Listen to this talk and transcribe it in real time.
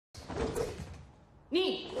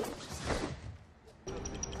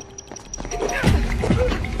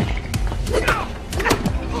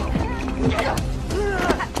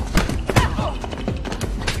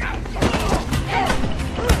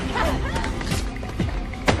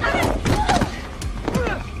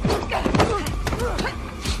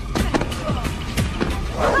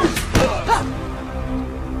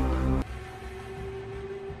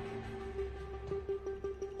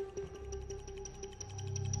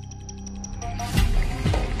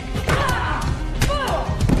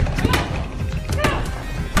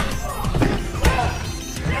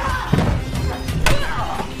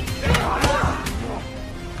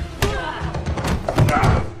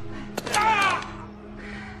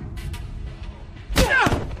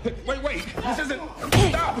Wait. This isn't...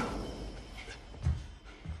 Stop!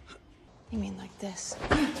 You mean like this?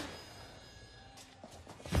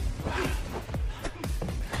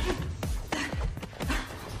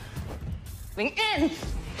 Wing in!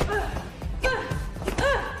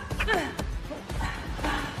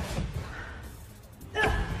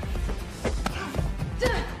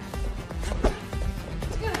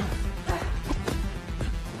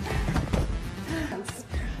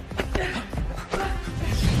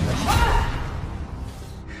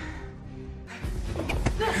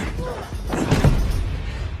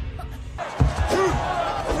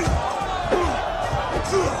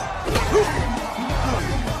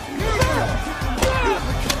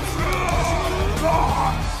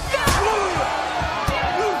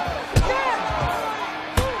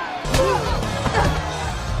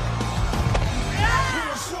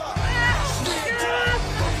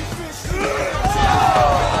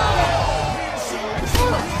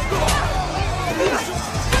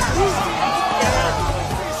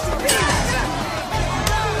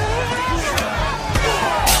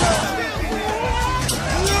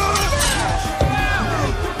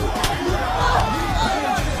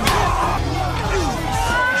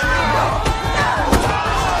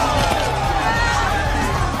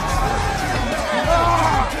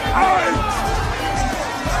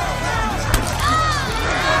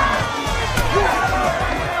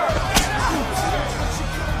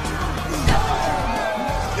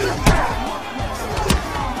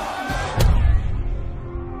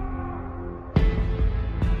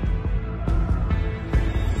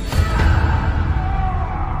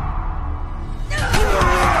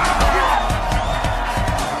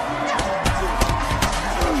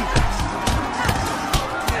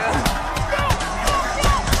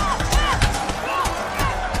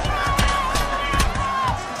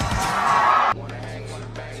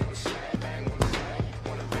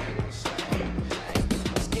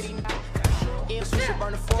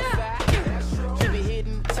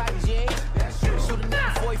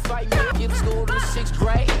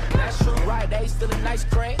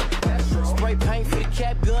 Spray paint for the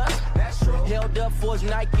cap guns. Held up for his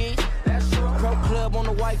Nike. Pro club on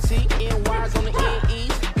the white tee. NYs on the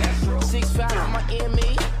NEs. 6'5" for my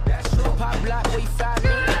ME. Pop block where you 5 me.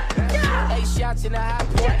 8 shots in the high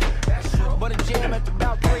point. But a jam at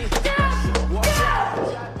about 3. Walk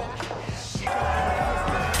out.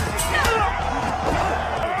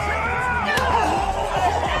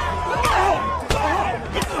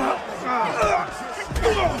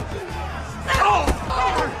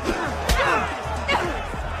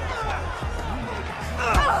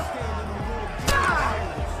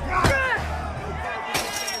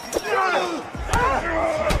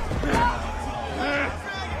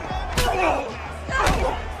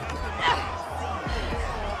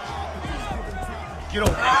 Get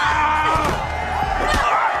over.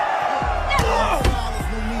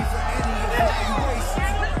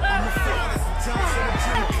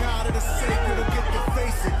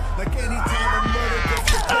 Like any time a murder gets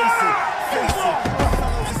replaced, face it,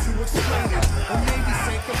 follow this you explain it, or maybe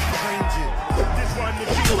say complain it. This one the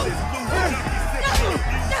deal is losing,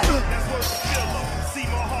 that's what the killer. See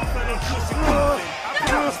my heart running pushing coffin. I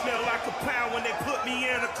probably smell like a pound when they put me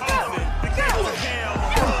in a coffin. The game of hell,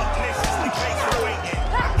 nation patient waiting.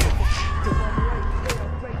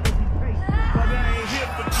 But I ain't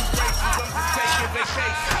here for 2 races, I'm just taking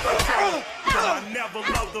vacation. Cause I never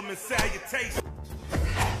loved them in salutation.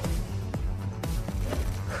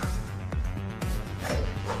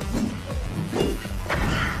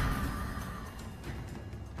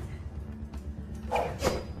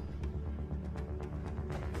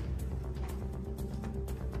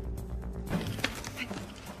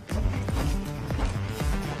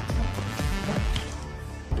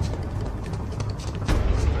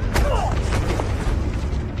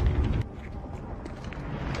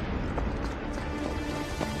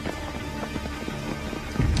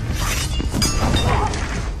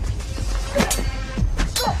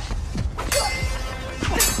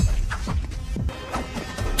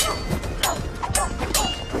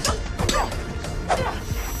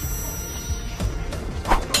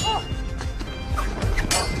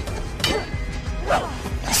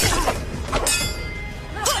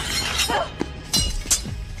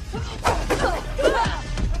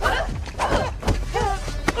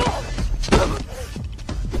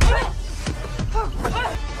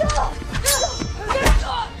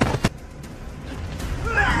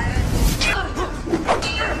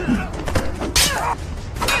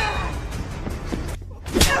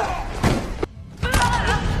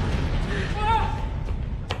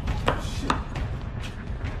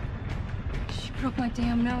 Broke my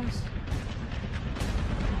damn nose.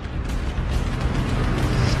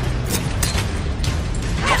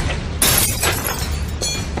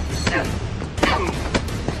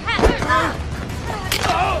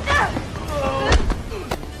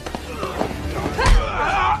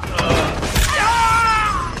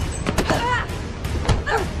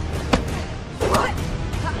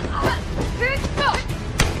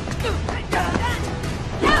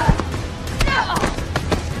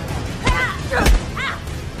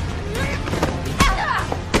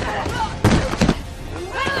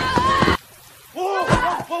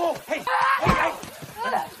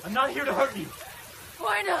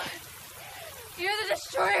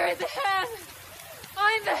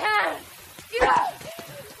 in the hand! Yeah!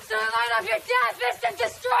 So line up your death fist and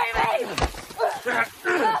destroy me!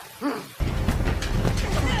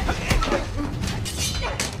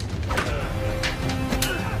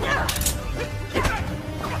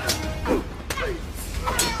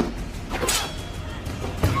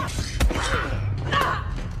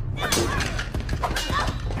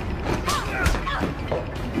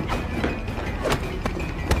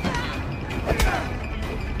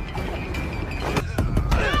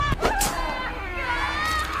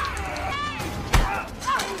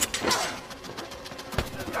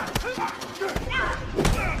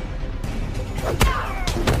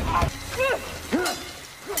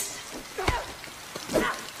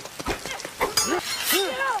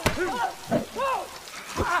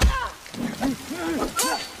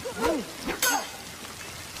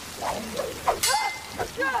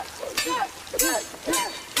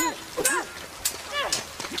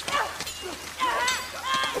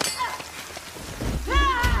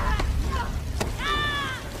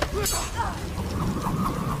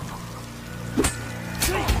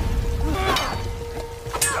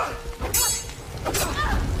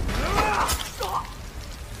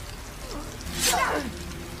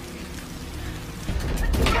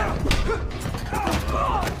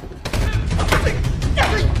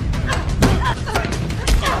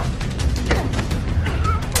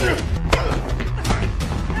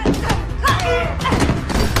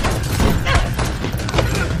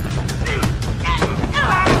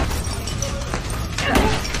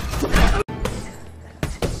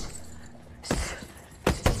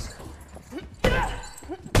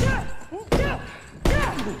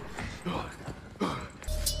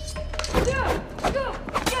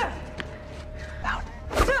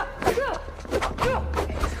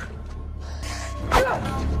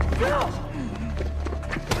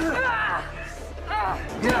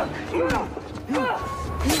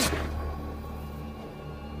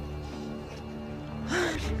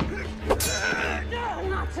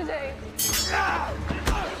 Not today.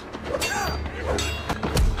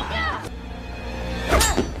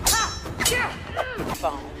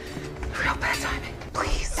 Phone. Real bad timing.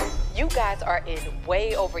 Please. You guys are in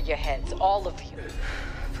way over your heads, all of you.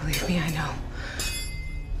 Believe me, I know.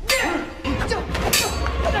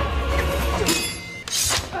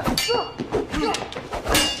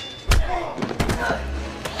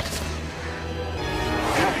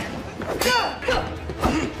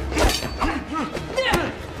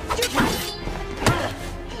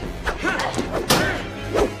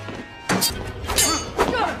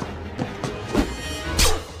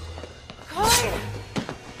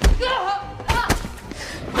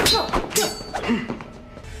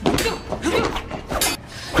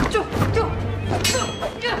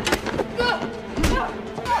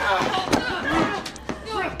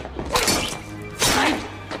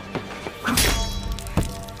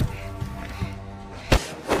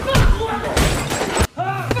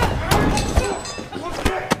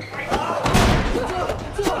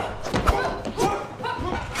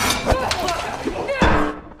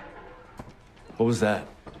 What was that?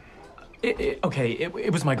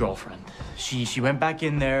 It was my girlfriend. She went back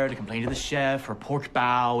in there to complain to the chef. Her pork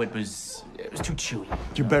bow, it was too chewy.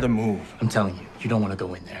 You better move. I'm telling you, you don't want to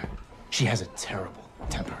go in there. She has a terrible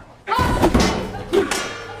temper.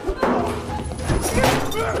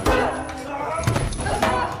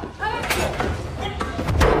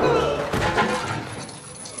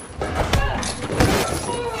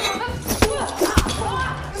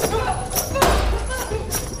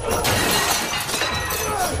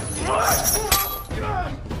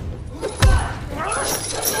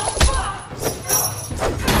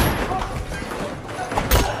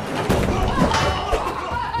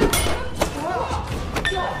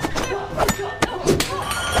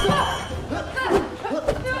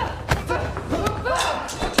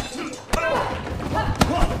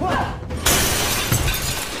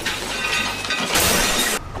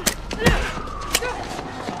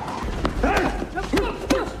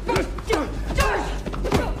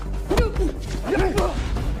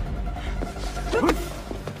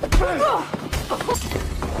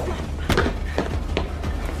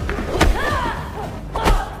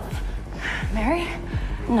 Mary?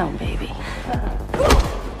 No, baby.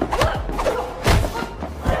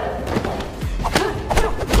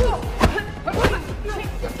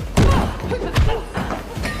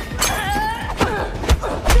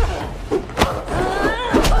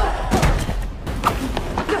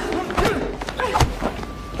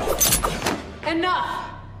 Enough!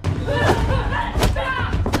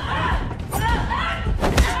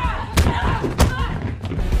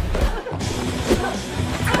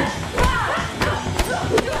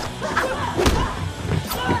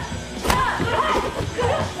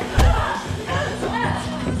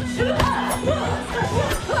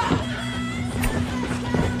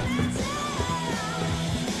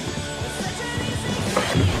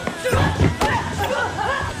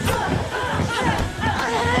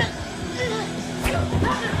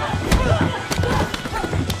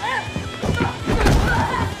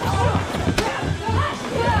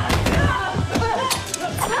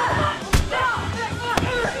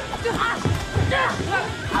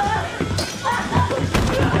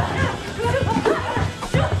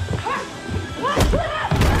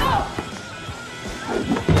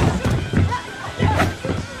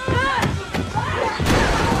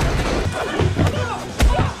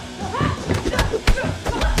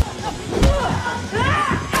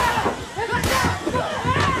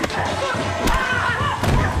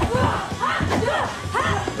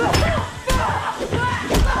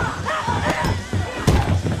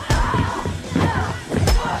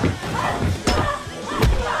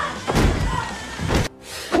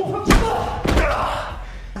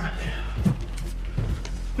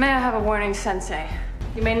 warning, Sensei.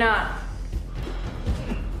 You may not.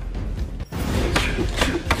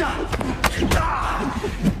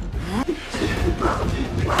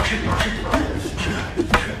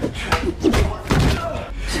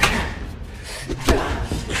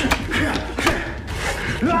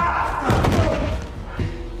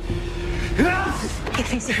 He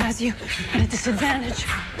thinks he has you at a disadvantage.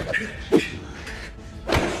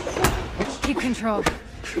 Keep control.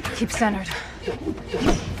 Keep centered.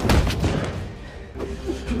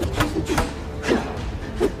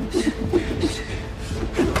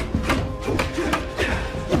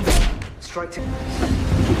 Strike to...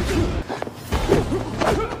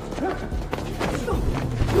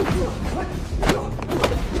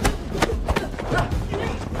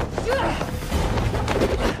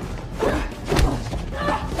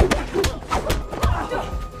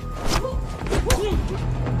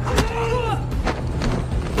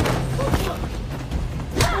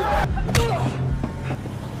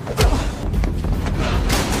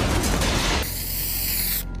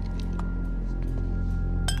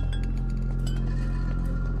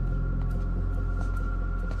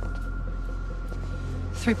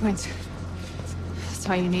 Three points. That's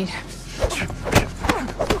all you need.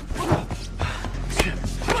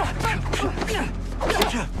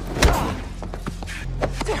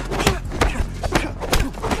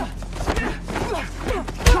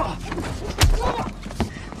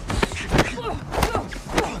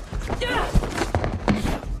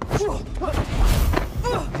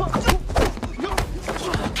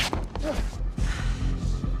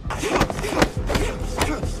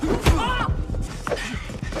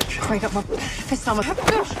 I got my fist on my...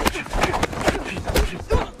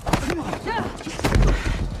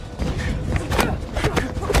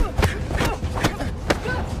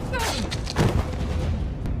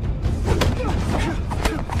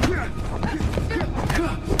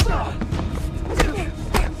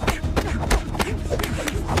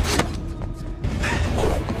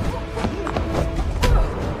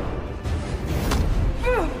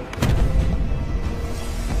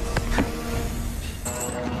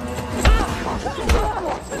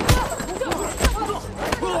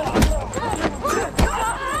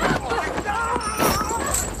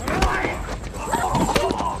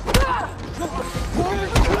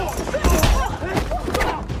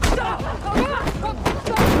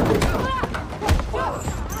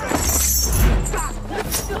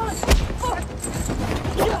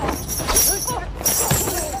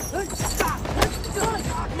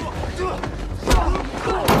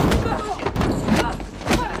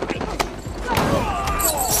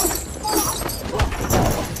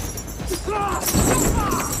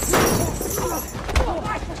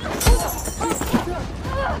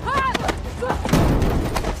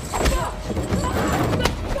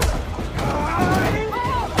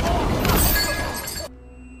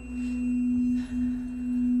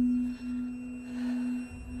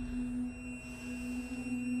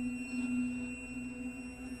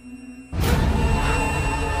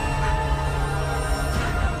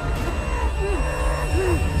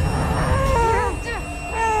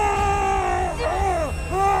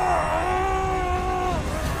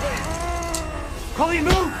 Colleen,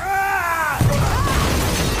 move!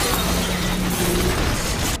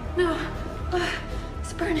 No.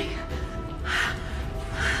 It's burning.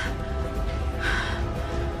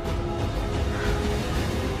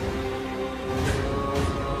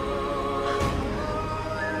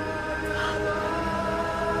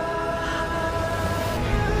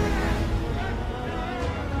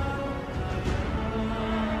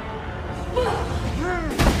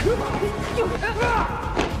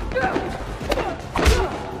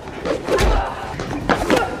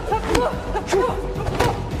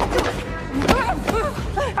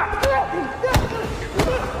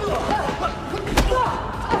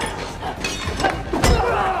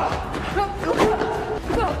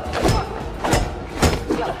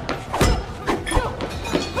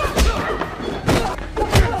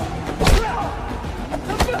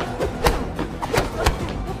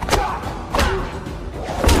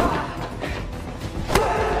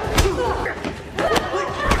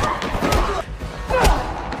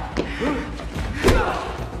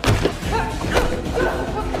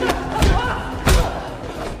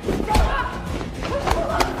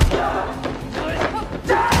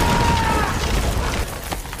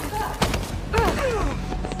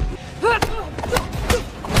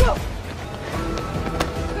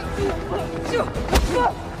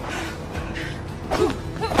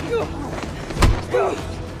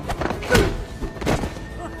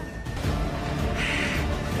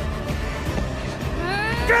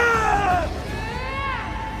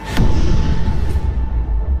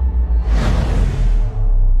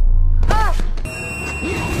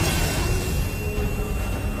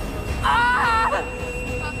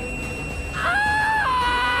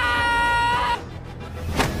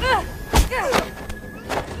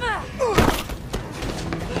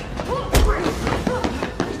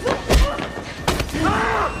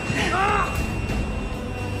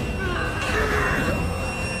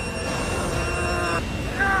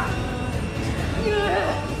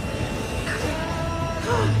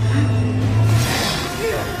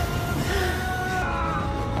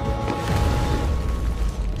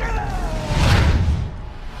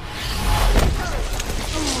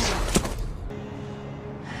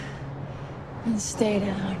 Stay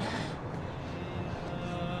down.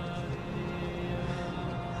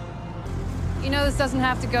 You know this doesn't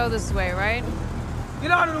have to go this way, right? Get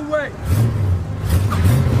out of the way!